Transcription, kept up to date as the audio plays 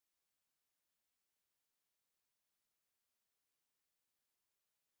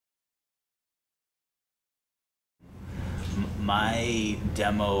My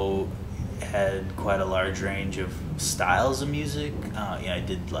demo had quite a large range of styles of music. I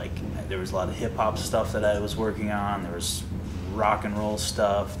did there was a lot of hip hop stuff that I was working on. There was rock and roll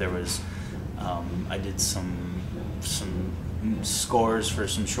stuff. There was I did some scores for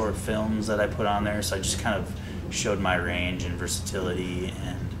some short films that I put on there. So I just kind of showed my range and versatility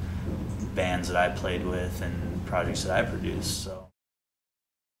and bands that I played with and projects that I produced. So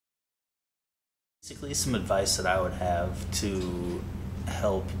basically, some advice that I would have to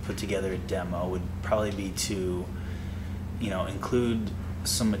help put together a demo would probably be to, include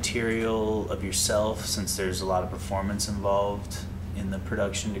some material of yourself, since there's a lot of performance involved in the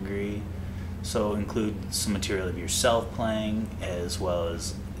production degree. So include some material of yourself playing, as well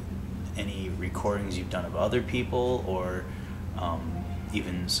as any recordings you've done of other people, or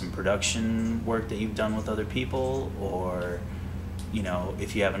even some production work that you've done with other people, or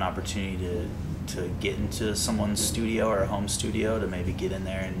if you have an opportunity to get into someone's studio or a home studio, to maybe get in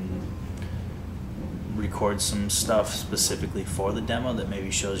there and record some stuff specifically for the demo that maybe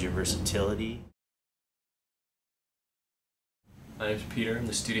shows your versatility. My name's Peter. I'm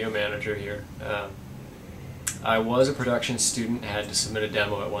the studio manager here. I was a production student, had to submit a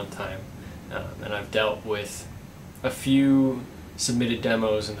demo at one time, and I've dealt with a few submitted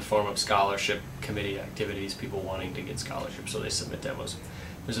demos in the form of scholarship committee activities, people wanting to get scholarships, so they submit demos.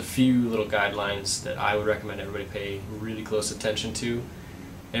 There's a few little guidelines that I would recommend everybody pay really close attention to.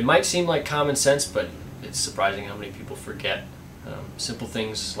 It might seem like common sense, but it's surprising how many people forget. Simple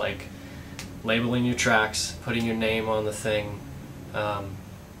things like labeling your tracks, putting your name on the thing,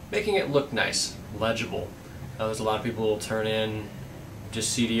 making it look nice, legible. There's a lot of people who will turn in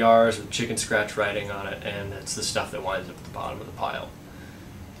just CDRs with chicken scratch writing on it, and that's the stuff that winds up at the bottom of the pile.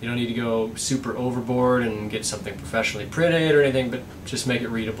 You don't need to go super overboard and get something professionally printed or anything, but just make it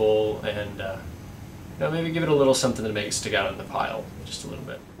readable and maybe give it a little something to make it stick out in the pile just a little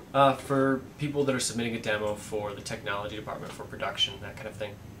bit. For people that are submitting a demo for the technology department, for production, that kind of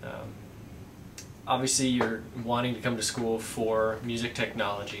thing, obviously you're wanting to come to school for music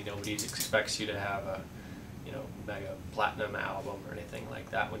technology. Nobody expects you to have a mega platinum album or anything like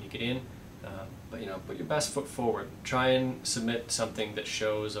that when you get in. But put your best foot forward. Try and submit something that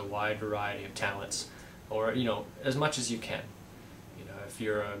shows a wide variety of talents, or as much as you can. If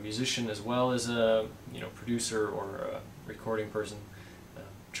you're a musician as well as a producer or a recording person,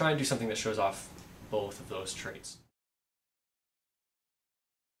 try and do something that shows off both of those traits.